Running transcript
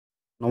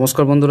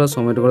নমস্কার বন্ধুরা,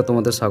 সময় করে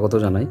তোমাদের স্বাগত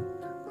জানাই।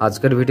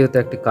 আজকের ভিডিওতে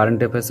একটি কারেন্ট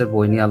অ্যাফেয়ার্সের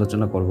বই নিয়ে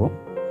আলোচনা করব।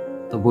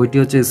 তো বইটি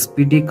হচ্ছে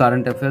স্পিডি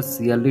কারেন্ট অ্যাফেয়ার্স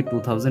ইয়ারলি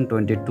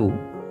 2022।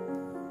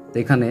 তো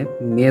এখানে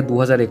মে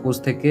 2021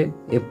 থেকে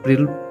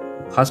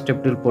ফার্স্ট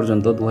এপ্রিল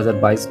পর্যন্ত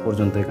 2022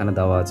 পর্যন্ত এখানে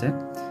দেওয়া আছে।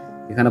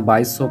 এখানে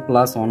 2200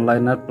 প্লাস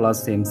অনলাইনার প্লাস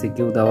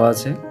এমসিকিউ দেওয়া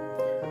আছে।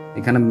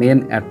 এখানে মেন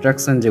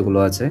অ্যাট্রাকশন যেগুলো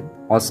আছে,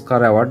 Oscar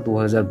award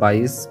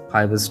 2022,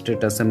 5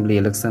 state assembly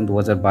election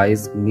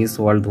 2022, miss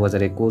world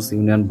 2021,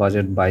 union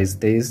budget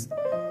 22-23,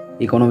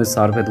 economy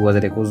survey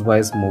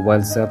 2021-22,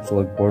 mobile apps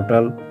web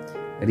portal,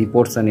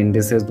 reports and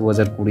indices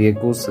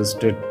 2020-21,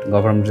 state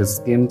government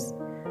schemes,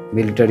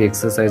 military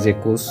exercise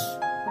 21,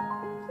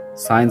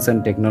 science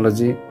and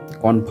technology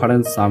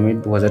conference summit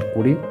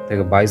 2020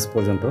 থেকে 22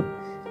 পর্যন্ত,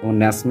 এবং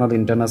national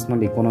international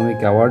economic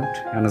award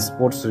and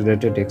sports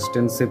related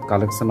extensive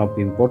collection of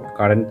import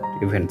current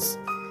events.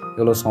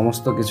 এগুলো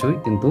সমস্ত কিছুই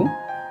কিন্তু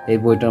এই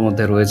বইটার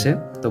মধ্যে রয়েছে।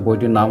 তো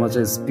বইটির নাম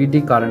হচ্ছে স্পিডি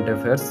কারেন্ট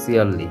অ্যাফেয়ার্স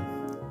ইয়ারলি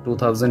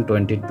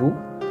 2022।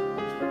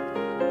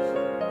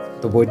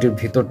 তো বইটির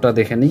ভিতরটা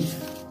দেখে নিই।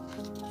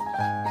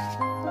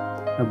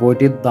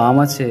 বইটির দাম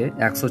আছে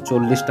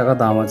 140 টাকা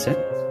দাম আছে।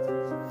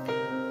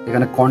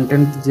 এখানে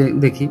কন্টেন্ট যে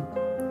দেখি,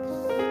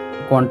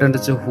 কন্টেন্ট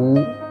হচ্ছে হু,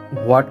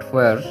 what,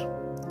 where,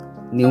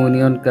 new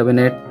union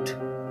cabinet,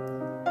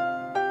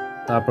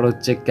 তারপর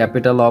হচ্ছে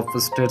capital of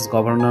states,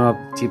 governor of,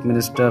 chief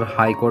minister,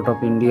 high court of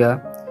India,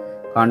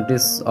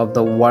 countries of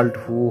the world,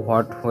 who,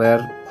 what, where,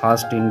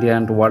 first India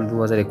and world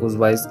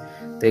 2021-22।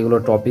 তো এগুলো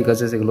টপিক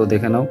আছে, সেগুলো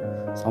দেখে নাও।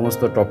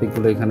 সমস্ত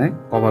টপিকগুলো এখানে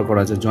কভার করা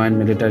আছে। Joint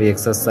military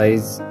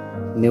exercise,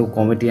 new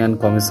committee and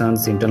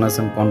commissions,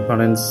 international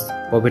conference,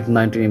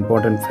 COVID-19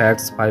 important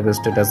facts, 5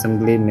 state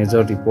assembly,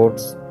 major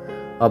reports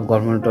of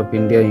government of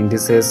India,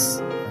 indices,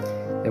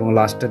 এবং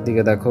লাস্টের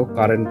দিকে দেখো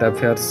কারেন্ট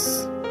অ্যাফেয়ার্স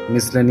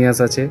মিসলেনিয়াস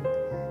আছে,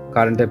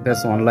 কারেন্ট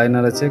অ্যাফেয়ার্স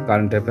অনলাইনার আছে,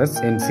 কারেন্ট অ্যাফেয়ার্স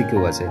এমসিকিউ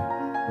আছে,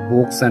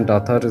 books and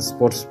author,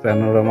 sports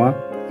panorama,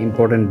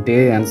 important day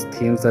and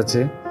themes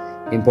আছে,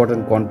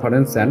 important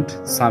conference and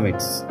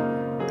সামিটস।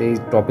 তো এই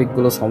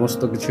টপিকগুলো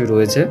সমস্ত কিছুই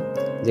রয়েছে,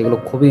 যেগুলো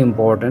খুবই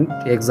ইম্পর্টেন্ট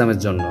এক্সামের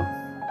জন্য।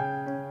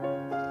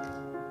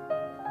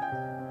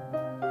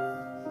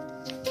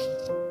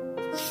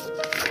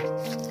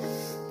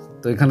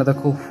 তো এখানে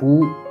দেখো হু,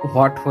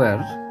 হোয়াট, হোয়ার,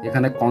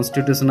 এখানে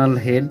কনস্টিটিউশনাল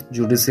হেড,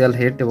 জুডিশিয়াল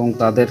হেড এবং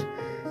তাদের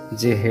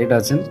যে হেড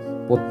আছেন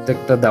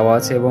প্রত্যেকটা দেওয়া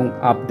আছে এবং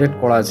আপডেট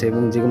করা আছে,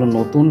 এবং যেগুলো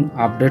নতুন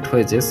আপডেট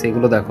হয়েছে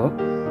সেগুলো দেখো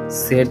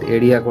সেট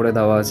এরিয়া করে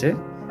দেওয়া আছে।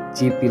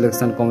 চিফ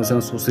ইলেকশন কমিশন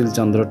সুশীল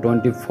চন্দ্র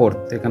 24th,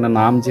 এখানে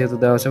নাম যেহেতু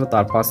দেওয়া আছে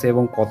তার পাশে,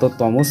 এবং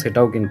কততম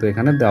সেটাও কিন্তু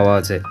এখানে দেওয়া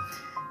আছে।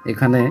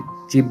 এখানে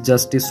chief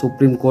justice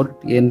supreme court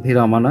এন.ভি.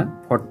 Ramana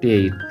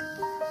 48।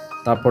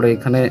 তারপরে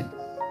এখানে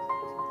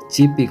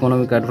চিফ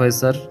ইকোনমিক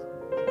অ্যাডভাইজার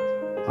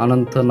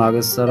অনন্ত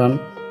নাগেশ্বরন,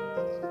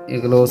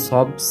 এগুলো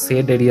সব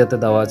সেট এরিয়াতে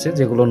দেওয়া আছে,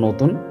 যেগুলো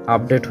নতুন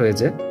আপডেট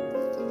হয়েছে।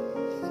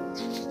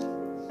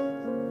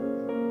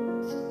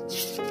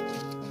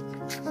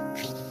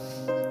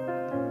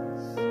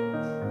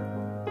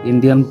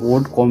 Indian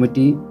board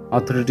committee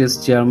authorities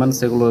chairman,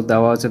 সেগুলো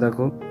দেওয়া আছে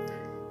দেখো।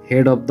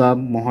 Head of the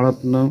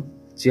Maharatna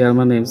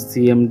chairman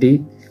CMD,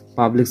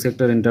 public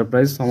sector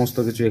enterprise, সমস্ত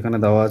কিছু এখানে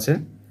দেওয়া আছে।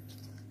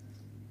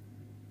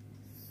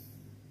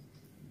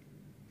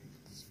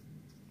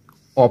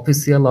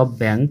 অফিসিয়াল অফ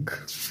ব্যাংক,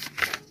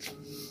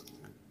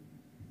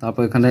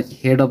 তারপর এখানে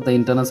head of the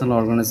international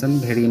organisation,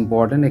 very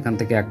important, এখান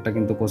থেকে একটা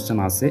কিন্তু কোশ্চেন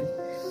আসে।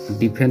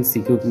 ডিফেন্স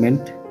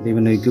ইকুইপমেন্ট,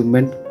 বিভিন্ন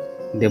ইকুইপমেন্ট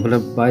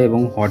ডেভেলপ বাই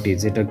এবং হোয়াট ইজ,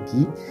 এটা কি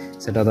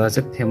সেটা দেওয়া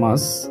আছে।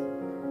 ফেমাস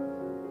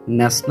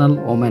ন্যাশনাল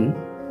ওমেন,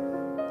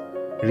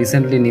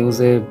 রিসেন্টলি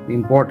নিউজে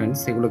ইম্পর্টেন্ট,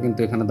 সেগুলো কিন্তু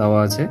এখানে দেওয়া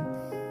আছে।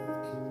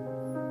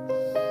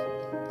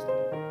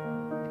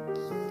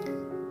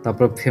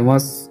 তারপর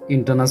ফেমাস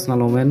ইন্টারন্যাশনাল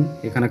ওমেন,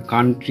 এখানে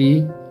কান্ট্রি,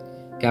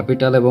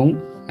 ক্যাপিটাল এবং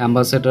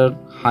অ্যাম্বাসেডর,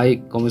 হাই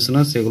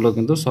কমিশনার, সেগুলো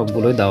কিন্তু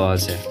সবগুলোই দেওয়া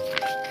আছে।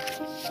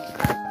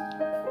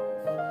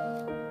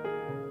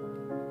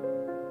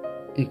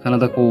 এখানে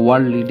দেখো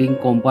ওয়ার্ল্ড লিডিং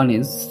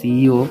কোম্পানিজ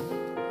সিইও,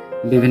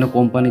 বিভিন্ন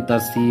কোম্পানি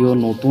তার সিইও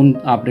নতুন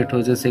আপডেট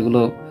হয়েছে,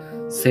 সেগুলো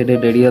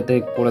শেডেড এরিয়াতে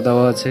করে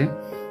দেওয়া আছে।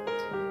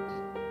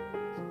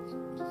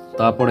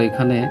 তারপরে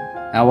এখানে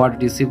award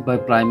receive by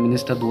prime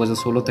minister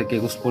 2016 থেকে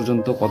 21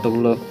 পর্যন্ত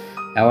কতগুলো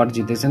অ্যাওয়ার্ড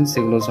জিতেছেন,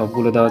 সেগুলো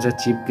সবগুলো দেওয়া আছে।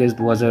 চিফ গেস্ট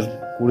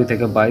 2020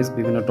 থেকে 22,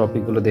 বিভিন্ন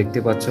টপিকগুলো দেখতে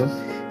পাচ্ছ।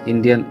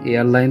 Indian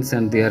airlines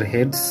and their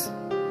heads,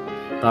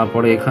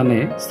 তারপরে এখানে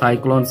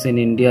সাইক্লোনস ইন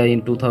ইন্ডিয়া ইন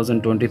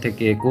 2020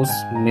 থেকে 21,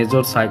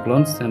 major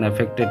cyclones and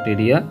affected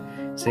area,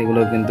 সেগুলো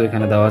কিন্তু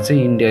এখানে দেওয়া আছে।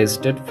 ইন্ডিয়া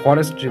স্টেট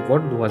ফরেস্ট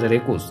রিপোর্ট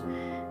 2021,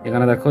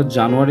 এখানে দেখো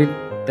জানুয়ারি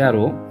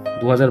 13,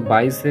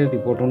 2022-এর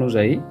রিপোর্ট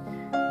অনুযায়ী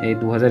এই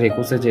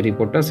 2021-এর যে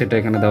রিপোর্টটা সেটা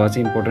এখানে দেওয়া আছে।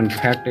 ইম্পর্টেন্ট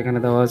ফ্যাক্ট এখানে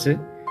দেওয়া আছে।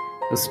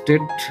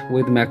 State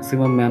with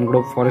maximum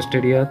mangrove forest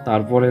area,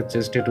 তারপরে হচ্ছে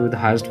state with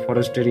highest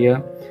forest area,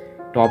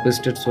 top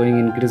state showing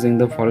increasing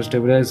the forest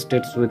area,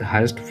 states with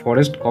highest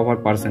forest cover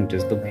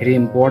percentage. তো ভেরি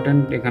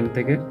ইম্পর্টেন্ট এখান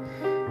থেকে,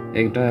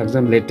 এটা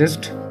একদম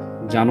লেটেস্ট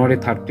জানুয়ারি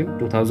 13,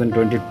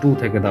 2022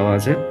 থেকে দেওয়া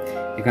আছে।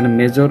 এখানে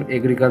major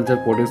agriculture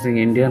producing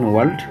Indian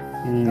world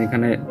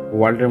এখানে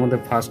ওয়ার্ল্ডের মধ্যে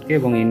ফার্স্ট কে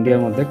এবং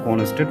ইন্ডিয়ার মধ্যে কোন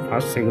স্টেট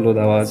ফার্স্ট সেগুলো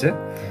দেওয়া আছে।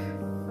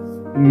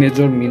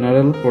 মেজর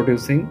মিনারেল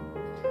প্রডিউসিং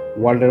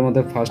ওয়ার্ল্ডের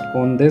মধ্যে ফার্স্ট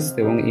কোন দেশ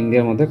এবং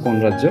ইন্ডিয়ার মধ্যে কোন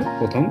রাজ্য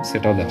প্রথম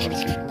সেটাও দেওয়া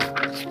আছে।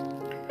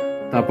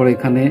 তারপর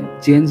এখানে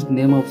change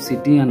name of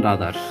city and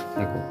others,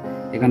 দেখো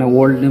এখানে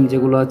ওল্ড নেম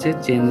যেগুলো আছে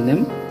চেঞ্জ নেম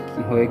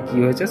কি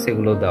হয়েছে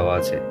সেগুলো দেওয়া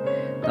আছে।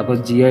 তারপর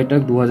জিআইটা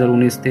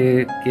 2019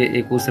 থেকে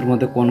 21-এর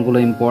মধ্যে কোনগুলো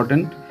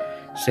ইম্পর্টেন্ট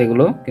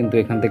সেগুলো কিন্তু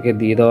এখান থেকে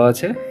দিয়ে দেওয়া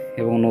আছে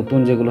এবং নতুন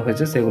যেগুলো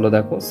হয়েছে সেগুলো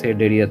দেখো সেড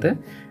এরিয়াতে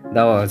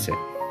দেওয়া আছে।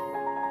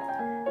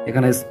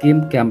 এখানে স্কিম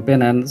ক্যাম্পেন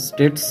অ্যান্ড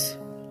স্টেটস,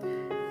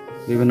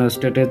 বিভিন্ন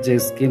স্টেটের যে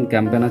স্কিম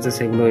ক্যাম্পেন আছে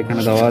সেগুলো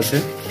এখানে দেওয়া আছে।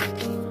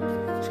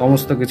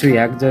 সমস্ত কিছু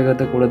এক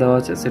জায়গাতে করে দেওয়া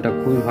আছে, সেটা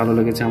খুবই ভালো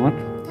লেগেছে আমার।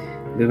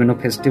 বিভিন্ন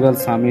festival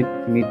summit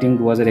meeting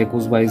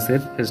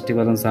 2021-22-এর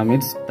festival and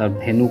সামিটস, তার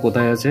ভেন্যু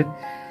কোথায় আছে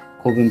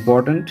খুব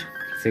ইম্পর্ট্যান্ট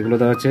সেগুলো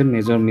দেওয়া আছে।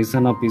 মেজর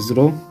মিশন অফ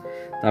ইসরো,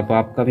 তারপর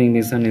upcoming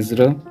mission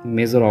ISRO,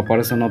 major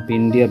operation of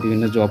India,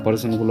 বিভিন্ন যে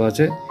অপারেশনগুলো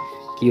আছে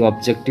কি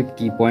অবজেক্টিভ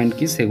কি পয়েন্ট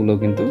কি সেগুলো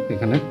কিন্তু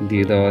এখানে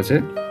দিয়ে দেওয়া আছে।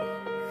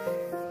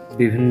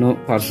 বিভিন্ন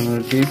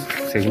পার্সোনালিটি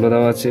সেগুলো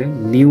দেওয়া আছে।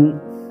 নিউ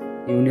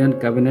ইউনিয়ন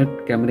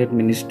ক্যাবিনেট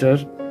মিনিস্টার,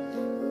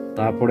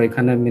 তারপর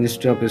এখানে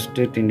ministry of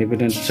state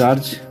independent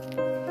charge,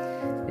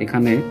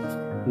 এখানে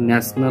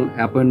ন্যাশনাল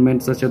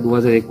অ্যাপয়েন্টমেন্টস আছে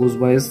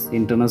 2021-22,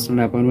 ইন্টারন্যাশনাল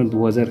অ্যাপয়েন্টমেন্ট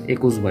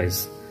 2021-22,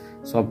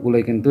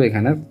 সবগুলোই কিন্তু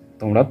এখানে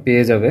তোমরা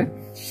পেয়ে যাবে।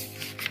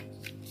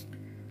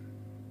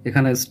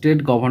 এখানে state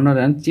governor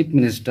and chief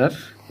minister,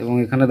 এবং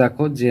এখানে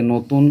দেখো যে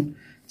নতুন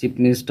চিফ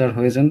মিনিস্টার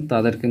হয়েছেন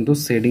তাদের কিন্তু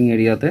শেডিং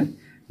এরিয়াতে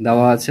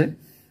দেওয়া আছে,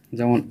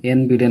 যেমন এন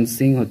বীরেন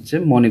সিং হচ্ছে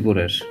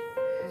মণিপুরের,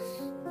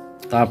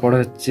 তারপরে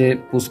হচ্ছে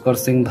পুষ্কর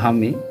সিং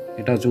ধামি,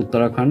 এটা হচ্ছে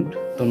উত্তরাখণ্ড।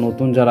 তো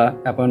নতুন যারা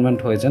অ্যাপয়েন্টমেন্ট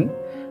হয়েছেন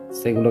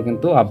সেগুলো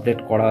কিন্তু আপডেট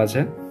করা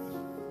আছে।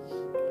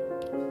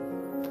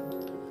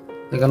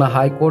 এখানে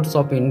হাইকোর্টস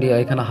অফ ইন্ডিয়া,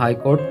 এখানে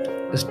হাইকোর্ট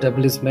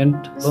এস্টাবলিশমেন্ট,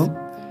 তো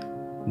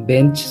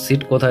বেঞ্চ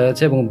সিট কোথায়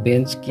আছে এবং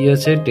বেঞ্চ কি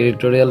আছে,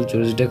 টেরিটোরিয়াল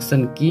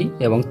জুরিসডিকশন কি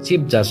এবং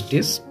চিফ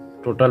জাস্টিস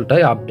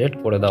টোটালটাই আপডেট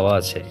করে দেওয়া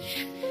আছে,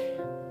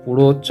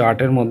 পুরো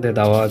চার্টের মধ্যে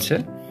দেওয়া আছে।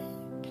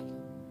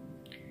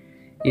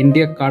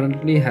 India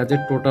currently has a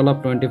total of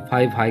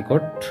 25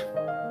 high court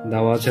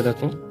দেওয়া আছে।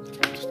 দেখো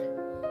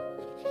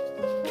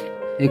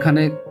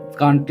এখানে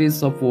countries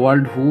of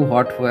world who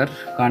what where,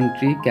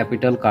 country,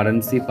 capital,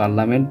 currency,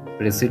 parliament,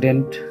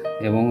 president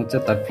এবং হচ্ছে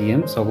তার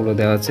পিএম সবগুলো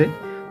দেওয়া আছে।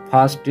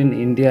 First in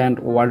India and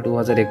world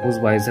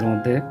 2021-22-এর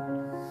মধ্যে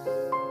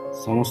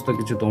সমস্ত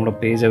কিছু তোমরা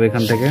পেয়ে যাবে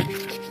এখান থেকে।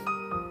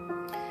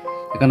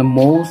 এখানে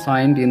মৌ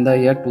সাইন্ড ইন দ্য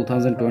ইয়ার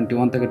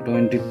 2021 থেকে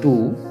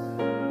 22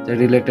 যে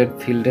রিলেটেড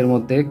ফিল্ডের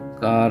মধ্যে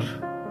কার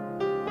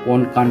কোন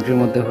কান্ট্রির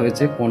মধ্যে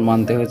হয়েছে কোন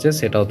মান্থে হয়েছে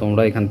সেটাও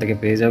তোমরা এখান থেকে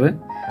পেয়ে যাবে।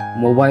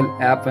 মোবাইল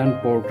অ্যাপ অ্যান্ড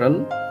পোর্টাল,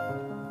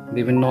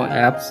 বিভিন্ন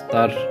অ্যাপস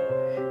তার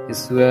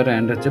ইস্যুয়ার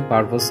অ্যান্ড হচ্ছে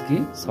পারপাস কি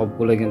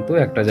সবগুলো কিন্তু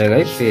একটা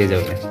জায়গায় পেয়ে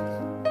যাবে।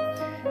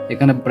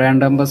 এখানে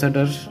ব্র্যান্ড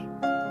অ্যাম্বাসেডার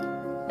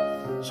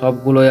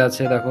সবগুলোই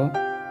আছে, দেখো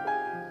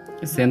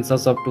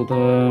সেন্সাস অফ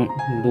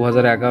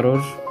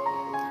 2011,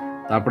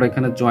 তারপরে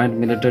এখানে জয়েন্ট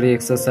মিলিটারি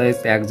এক্সারসাইজ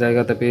এক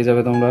জায়গাতে পেয়ে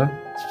যাবে তোমরা।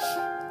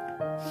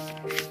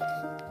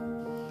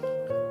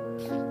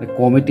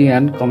 Committee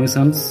and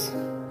commissions,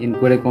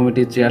 inquiry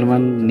committee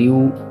chairman, new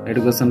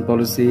education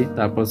policy,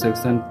 তারপর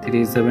সেকশন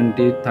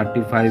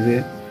 370-35-এ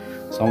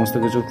সমস্ত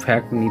কিছু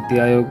ফ্যাক্ট, নীতি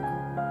আয়োগ,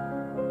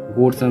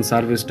 গুডস অ্যান্ড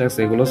সার্ভিস ট্যাক্স,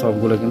 এগুলো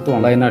সবগুলো কিন্তু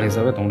অনলাইনার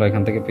হিসাবে তোমরা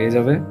এখান থেকে পেয়ে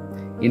যাবে।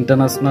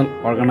 International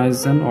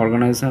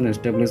organisation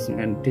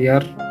establishment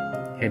year,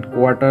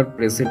 headquarter,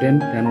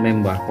 president and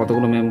member,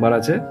 কতগুলো মেম্বার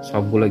আছে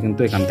সবগুলো কিন্তু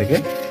এখান থেকে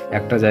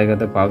একটা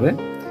জায়গাতে পাবে।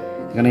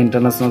 এখানে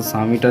ইন্টারন্যাশনাল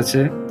সামিট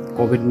আছে,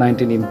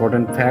 কোভিড-19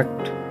 ইম্পর্টেন্ট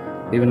ফ্যাক্ট,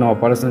 বিভিন্ন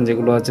অপারেশন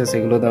যেগুলো আছে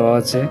সেগুলো দেওয়া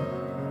আছে,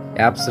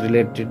 অ্যাপস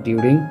রিলেটেড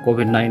ডিউরিং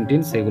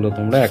কোভিড-19 সেগুলো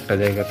তোমরা একটা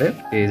জায়গাতে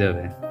পেয়ে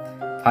যাবে।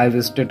 5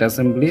 স্টেট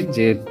অ্যাসেম্বলি,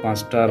 যে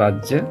 5টা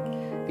রাজ্যে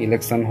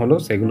ইলেকশন হলো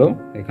সেগুলো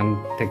এখান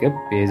থেকে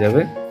পেয়ে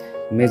যাবে।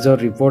 Major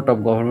report of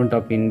government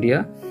of India,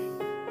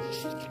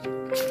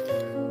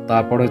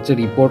 তারপর হচ্ছে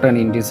রিপোর্ট অ্যান্ড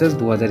ইন্ডিসেস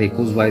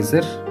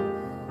 2021-22-এর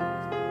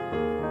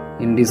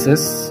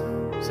ইন্ডিসেস,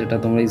 সেটা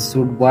তোমরা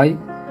ইস্যুড বাই,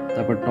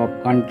 তারপর টপ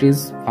কান্ট্রিজ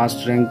ফার্স্ট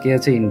র্যাঙ্কে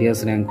আছে, ইন্ডিয়াস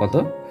র্যাঙ্ক কত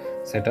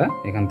সেটা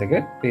এখান থেকে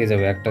পেয়ে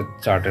যাবে একটা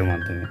চার্টের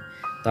মাধ্যমে।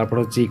 তারপর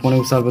হচ্ছে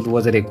economic survey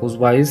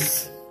 2021-22,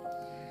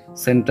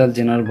 central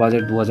general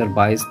budget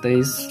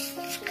 2022-23,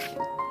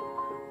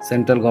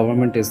 central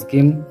government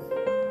scheme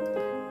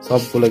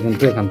সবগুলো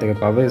কিন্তু এখান থেকে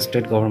পাবে।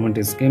 স্টেট গভর্নমেন্ট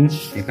স্কিম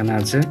এখানে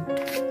আছে।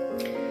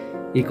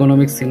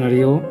 Economic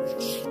scenario,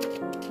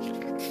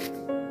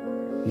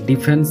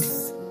 defence,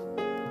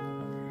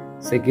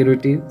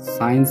 security,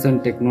 science and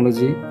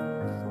technology,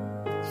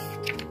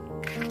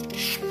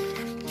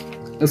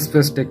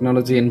 space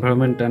technology,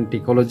 environment and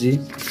ecology,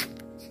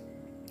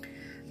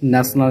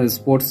 national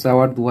sports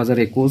award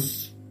 2021,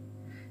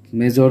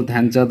 major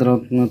Dhyanchand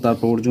রত্ন,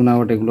 তারপর অর্জুন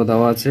অ্যাওয়ার্ড এগুলো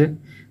দেওয়া আছে।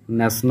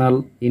 National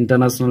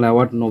international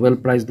award, Nobel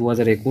prize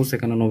 2021,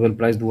 এখানে নোবেল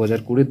প্রাইজ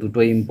 2020,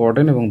 দুটোই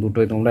ইম্পর্টেন্ট এবং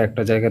দুটোই তোমরা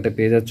একটা জায়গাতে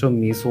পেয়ে যাচ্ছ।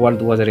 Miss world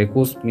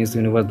 2021, miss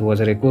universe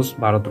 2021,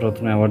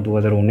 Bharat Ratna award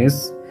 2019,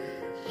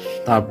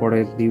 তারপরে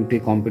বিউটি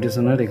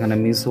কম্পিটিশনের এখানে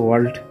মিস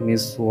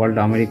ওয়ার্ল্ড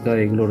আমেরিকা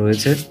এগুলো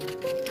রয়েছে।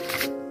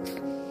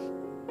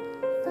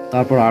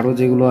 তারপর আরও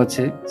যেগুলো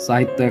আছে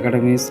সাহিত্য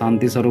academy,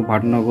 Shanti Swarup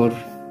Bhatnagar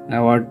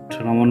award,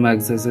 Raman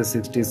ম্যাগসেসের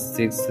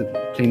 66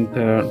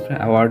 Filmfare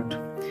award,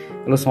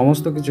 এগুলো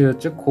সমস্ত কিছু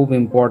হচ্ছে খুব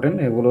ইম্পর্টেন্ট।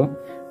 এগুলো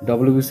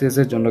WBCS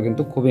এর জন্য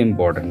কিন্তু খুব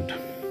ইম্পর্টেন্ট।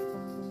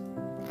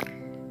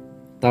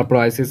 তারপর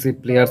ICC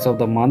players of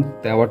the month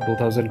award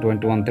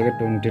 2021 থেকে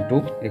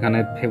 22, এখানে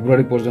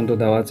ফেব্রুয়ারি পর্যন্ত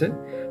দেওয়া আছে,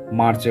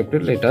 মার্চ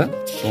এপ্রিল এটা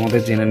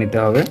তোমাদের জেনে নিতে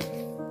হবে।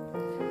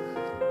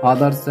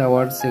 আদার্স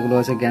অ্যাওয়ার্ড সেগুলো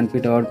আছে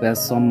জ্ঞানপীঠ অ্যাওয়ার্ড, ব্যাস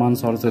সম্মান,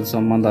 সরস্বতী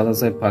সম্মান, দাদা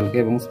সাহেব ফালকে,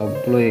 এবং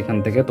সবগুলো এখান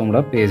থেকে তোমরা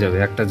পেয়ে যাবে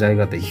একটা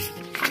জায়গাতেই।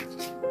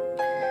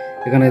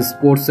 এখানে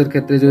স্পোর্টসের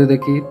ক্ষেত্রে যদি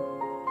দেখি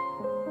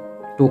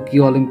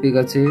টোকিও অলিম্পিক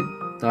আছে,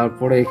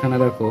 তারপরে এখানে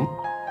দেখো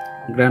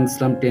grand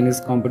slam tennis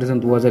competition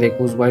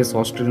 2021-22,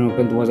 Australian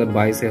open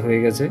 2022-এ হয়ে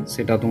গেছে,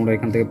 সেটা তোমরা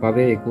এখান থেকে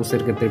পাবে।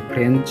 21-এর ক্ষেত্রে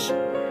ফ্রেঞ্চ,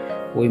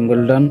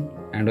 উইম্বলডন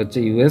অ্যান্ড হচ্ছে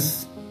US,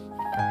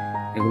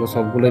 এগুলো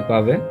সবগুলোই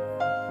পাবে।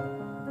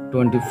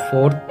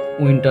 24th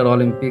উইন্টার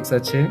অলিম্পিক্স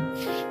আছে।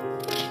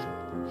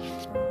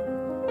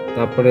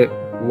 তারপরে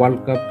ওয়ার্ল্ড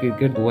কাপ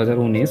ক্রিকেট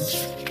 2019,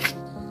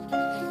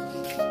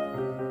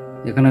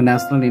 এখানে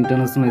ন্যাশনাল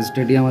ইন্টারন্যাশনাল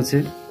স্টেডিয়াম আছে,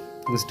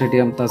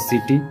 স্টেডিয়াম তার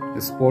সিটি,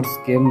 স্পোর্টস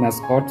গেম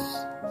ম্যাসকটস,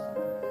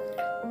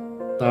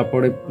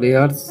 তারপরে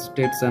প্লেয়ার্স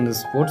স্টেটস অ্যান্ড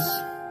স্পোর্টস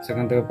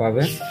সেখান থেকে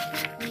পাবে।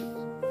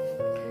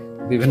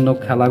 বিভিন্ন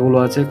খেলাগুলো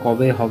আছে,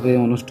 কবে হবে,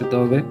 অনুষ্ঠিত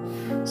হবে,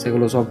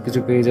 সেগুলো সব কিছু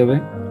পেয়ে যাবে।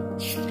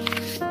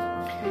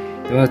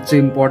 এবার হচ্ছে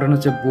ইম্পর্টেন্ট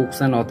হচ্ছে books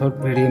and author,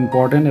 very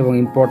important, এবং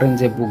ইম্পর্টেন্ট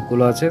যে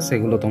বুকগুলো আছে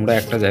সেগুলো তোমরা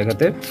একটা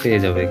জায়গাতে পেয়ে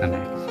যাবে। এখানে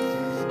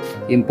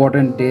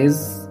ইম্পর্টেন্ট ডেজ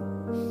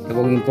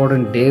এবং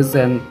ইম্পর্টেন্ট ডেজ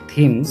অ্যান্ড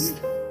থিমস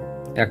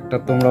একটা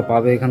তোমরা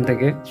পাবে এখান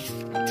থেকে।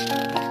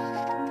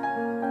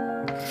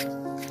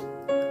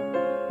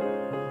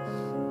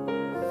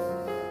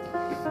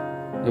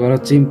 এবার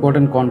হচ্ছে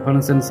ইম্পর্টেন্ট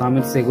কনফারেন্স অ্যান্ড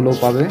সামিট, সেগুলোও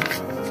পাবে।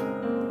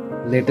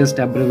 লেটেস্ট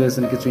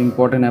অ্যাব্রিভিয়েশন, কিছু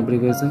ইম্পর্টেন্ট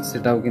অ্যাব্রিভিয়েশন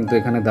সেটাও কিন্তু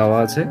এখানে দেওয়া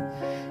আছে।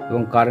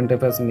 এবং current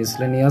affairs,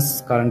 miscellaneous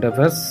current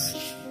affairs,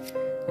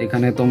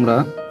 এখানে তোমরা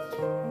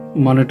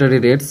monetary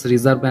rates,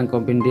 reserve bank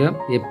of India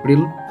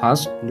April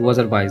 1,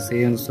 2022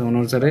 এই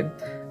অনুসারে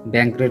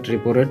bank rate,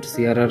 repo rate,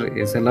 CRR,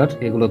 SLR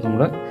এগুলো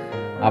তোমরা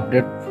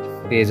আপডেট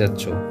পেয়ে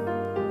যাচ্ছ।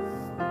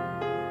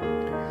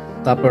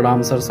 তারপর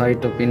রামসার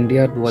সাইট অফ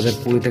ইন্ডিয়া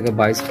 2020 থেকে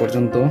 22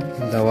 পর্যন্ত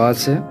দেওয়া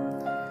আছে।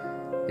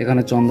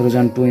 এখানে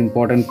Chandrayaan 2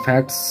 important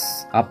facts,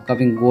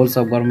 upcoming goals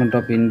of government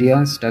of India,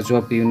 statue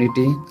of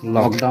unity,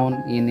 lockdown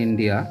in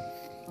India,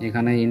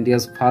 এখানে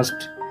ইন্ডিয়াস ফার্স্ট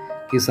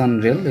কিষান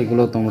রেল,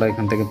 এগুলো তোমরা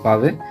এখান থেকে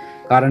পাবে।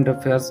 কারেন্ট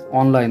অ্যাফেয়ার্স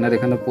অনলাইনের,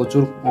 এখানে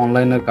প্রচুর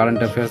অনলাইনের কারেন্ট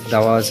অ্যাফেয়ার্স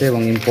দেওয়া আছে,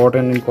 এবং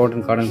ইম্পর্টেন্ট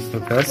কারেন্ট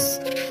অ্যাফেয়ার্স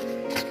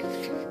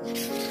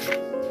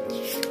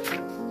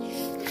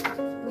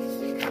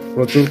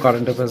প্রচুর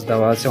কারেন্ট অ্যাফেয়ার্স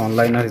দেওয়া আছে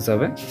অনলাইনার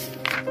হিসাবে।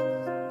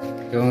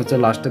 এবং হচ্ছে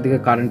লাস্টের দিকে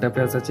কারেন্ট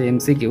অ্যাফেয়ার্স আছে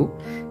MCQ,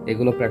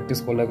 এগুলো প্র্যাকটিস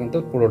করলে কিন্তু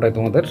পুরোটাই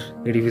তোমাদের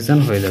রিভিশন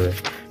হয়ে যাবে।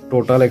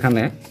 টোটাল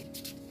এখানে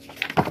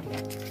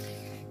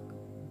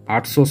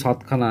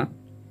 807খানা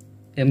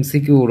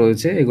MCQ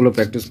রয়েছে, এগুলো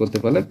প্র্যাকটিস করতে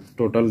পারলে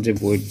টোটাল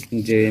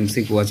যে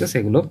MCQ আছে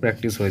সেগুলো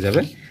প্র্যাকটিস হয়ে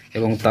যাবে,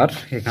 এবং তার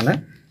এখানে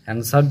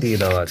অ্যান্সার দিয়ে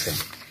দেওয়া আছে।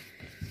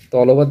 তো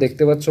অল ওভার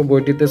দেখতে পাচ্ছ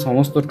বইটিতে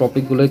সমস্ত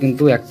টপিকগুলো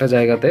কিন্তু একটা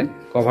জায়গাতে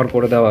কভার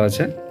করে দেওয়া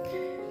আছে,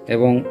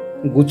 এবং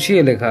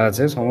গুছিয়ে লেখা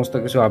আছে, সমস্ত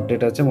কিছু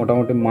আপডেট আছে।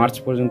 মোটামুটি মার্চ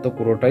পর্যন্ত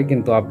পুরোটাই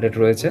কিন্তু আপডেট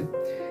রয়েছে।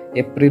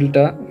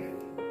 এপ্রিলটা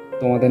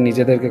তোমাদের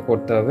নিজেদেরকে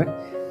করতে হবে।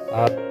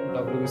 আর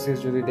WBCS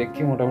যদি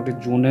দেখি মোটামুটি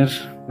জুনের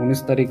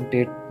 19 তারিখ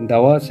ডেট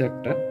দেওয়া আছে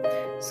একটা,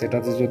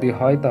 সেটাতে যদি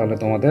হয় তাহলে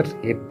তোমাদের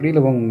এপ্রিল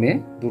এবং মে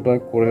দুটোই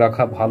করে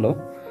রাখা ভালো।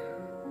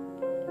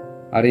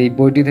 আর এই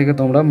বইটি থেকে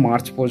তোমরা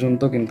মার্চ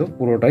পর্যন্ত কিন্তু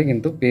পুরোটাই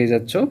কিন্তু পেয়ে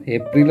যাচ্ছ।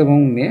 এপ্রিল এবং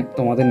মে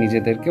তোমাদের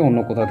নিজেদেরকে অন্য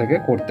কোথা থেকে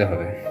করতে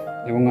হবে,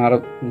 এবং আর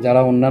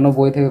যারা অন্যান্য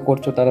বই থেকে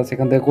করছো তারা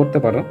সেখান থেকে করতে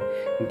পারো।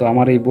 কিন্তু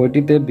আমার এই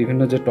বইটিতে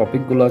বিভিন্ন যে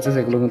টপিকগুলো আছে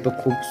সেগুলো কিন্তু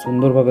খুব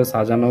সুন্দরভাবে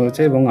সাজানো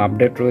হয়েছে এবং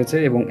আপডেট রয়েছে,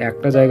 এবং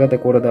একটা জায়গাতে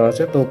করে দেওয়া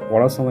আছে, তো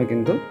পড়ার সময়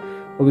কিন্তু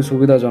খুবই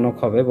সুবিধাজনক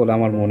হবে বলে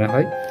আমার মনে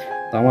হয়।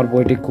 তো আমার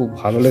বইটি খুব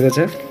ভালো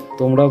লেগেছে,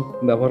 তোমরা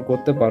ব্যবহার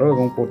করতে পারো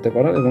এবং পড়তে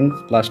পারো। এবং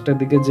লাস্টের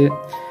দিকে যে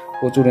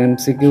প্রচুর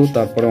MCQ,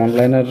 তারপরে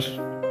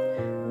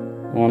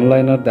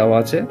অনলাইনার দেওয়া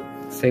আছে,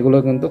 সেগুলো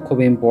কিন্তু খুব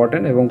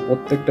ইম্পর্টেন্ট, এবং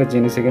প্রত্যেকটা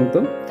জিনিসে কিন্তু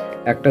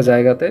একটা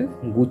জায়গাতে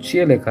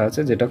গুছিয়ে লেখা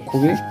আছে, যেটা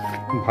খুবই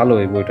ভালো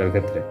এই বইটার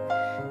ক্ষেত্রে,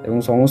 এবং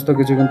সমস্ত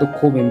কিছু কিন্তু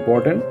খুব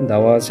ইম্পর্টেন্ট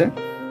দেওয়া আছে।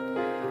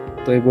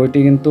 তো এই বইটি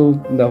কিন্তু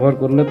ব্যবহার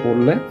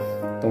পড়লে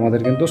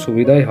তোমাদের কিন্তু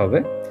সুবিধাই হবে।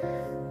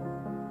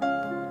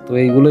 তো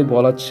এইগুলোই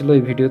বলার ছিল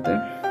এই ভিডিওতে।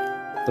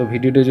 তো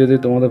ভিডিওটি যদি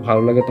তোমাদের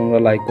ভালো লাগে তোমরা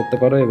লাইক করতে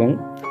পারো এবং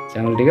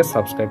চ্যানেলটিকে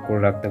সাবস্ক্রাইব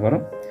করে রাখতে পারো।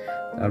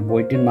 আর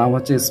বইটির নাম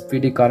হচ্ছে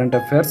স্পিডি কারেন্ট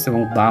অ্যাফেয়ার্স,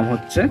 এবং দাম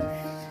হচ্ছে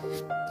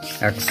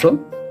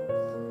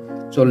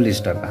 140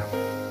 টাকা।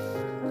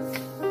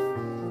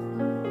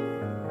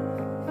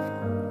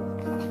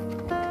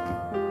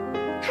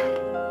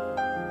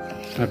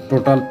 আর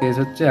টোটাল পেজ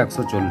হচ্ছে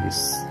 140,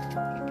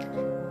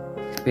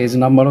 পেজ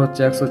নাম্বার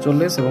হচ্ছে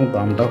 140, এবং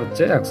দামটা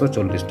হচ্ছে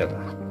 140 টাকা।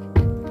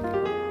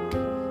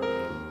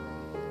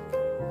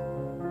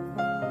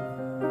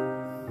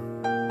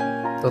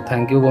 তো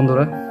থ্যাংক ইউ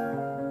বন্ধুরা।